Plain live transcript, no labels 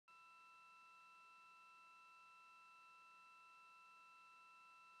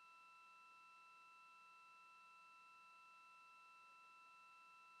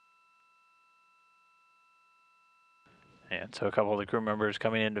And so a couple of the crew members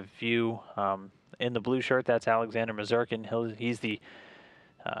coming into view. In the blue shirt, that's Alexander Mazurkin. He's going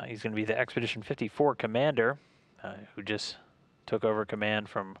to be the Expedition 54 commander, who just took over command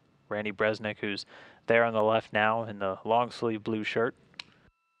from Randy Bresnik, who's there on the left now in the long sleeve blue shirt.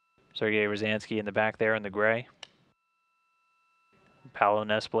 Sergey Ryazanskky in the back there in the gray. Paolo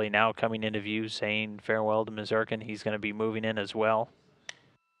Nespoli now coming into view, saying farewell to Mazurkin. He's going to be moving in as well.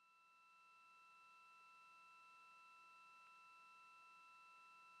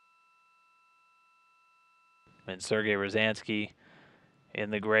 And Sergey Ryazanskky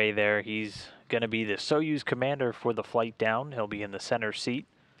in the gray there, he's going to be the Soyuz commander for the flight down. He'll be in the center seat.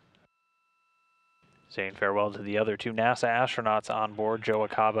 Saying farewell to the other two NASA astronauts on board, Joe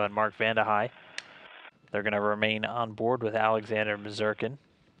Acaba and Mark Vande Hei. They're going to remain on board with Alexander Mazurkin.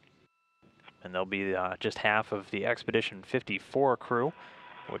 And they'll be just half of the Expedition 54 crew,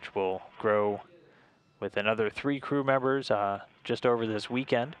 which will grow with another 3 crew members just over this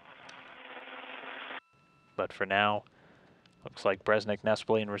weekend. But for now, looks like Bresnik,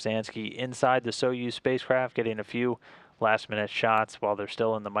 Nespoli, and Ryazanskky inside the Soyuz spacecraft, getting a few last-minute shots while they're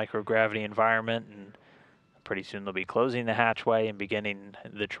still in the microgravity environment. And pretty soon they'll be closing the hatchway and beginning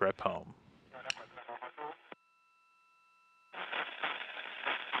the trip home.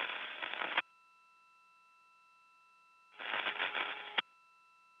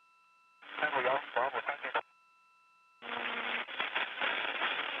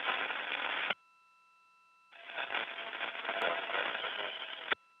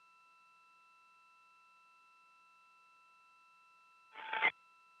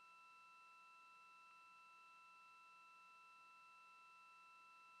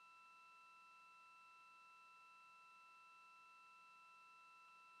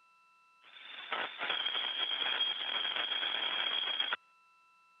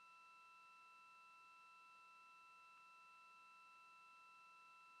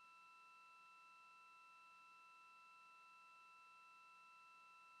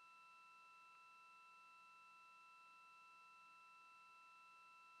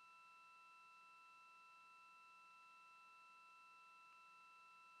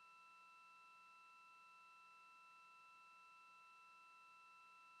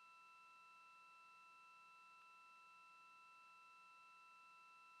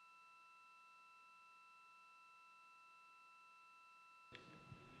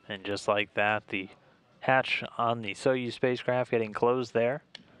 And just like that, the hatch on the Soyuz spacecraft getting closed there.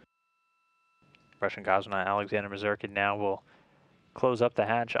 Russian cosmonaut Alexander Mazurkin now will close up the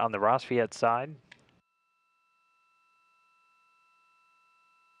hatch on the Roscosmos side.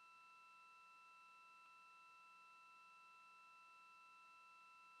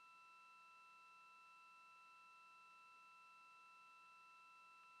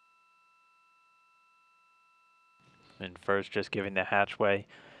 And first, just giving the hatchway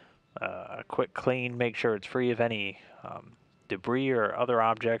a quick clean, make sure it's free of any debris or other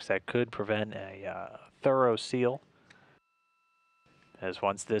objects that could prevent a thorough seal. As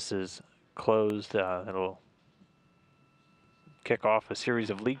once this is closed, it'll kick off a series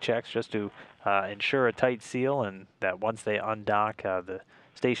of leak checks just to ensure a tight seal, and that once they undock, the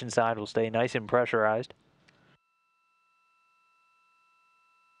station side will stay nice and pressurized.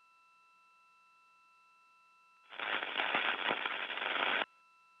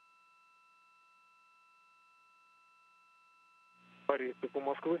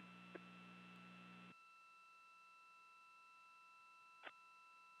 Москвы.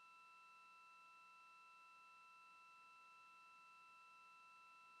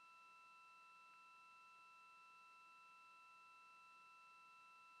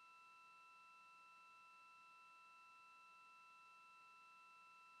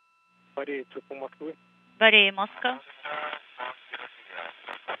 Москвы. Борей, Москва.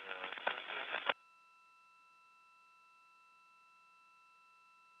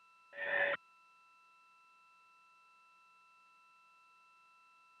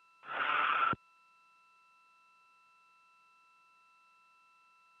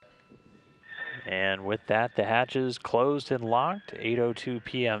 And with that, the hatches closed and locked, 8:02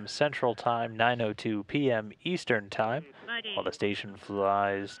 p.m. Central Time, 9:02 p.m. Eastern Time, while the station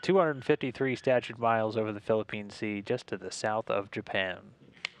flies 253 statute miles over the Philippine Sea, just to the south of Japan.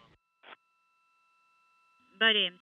 Борей.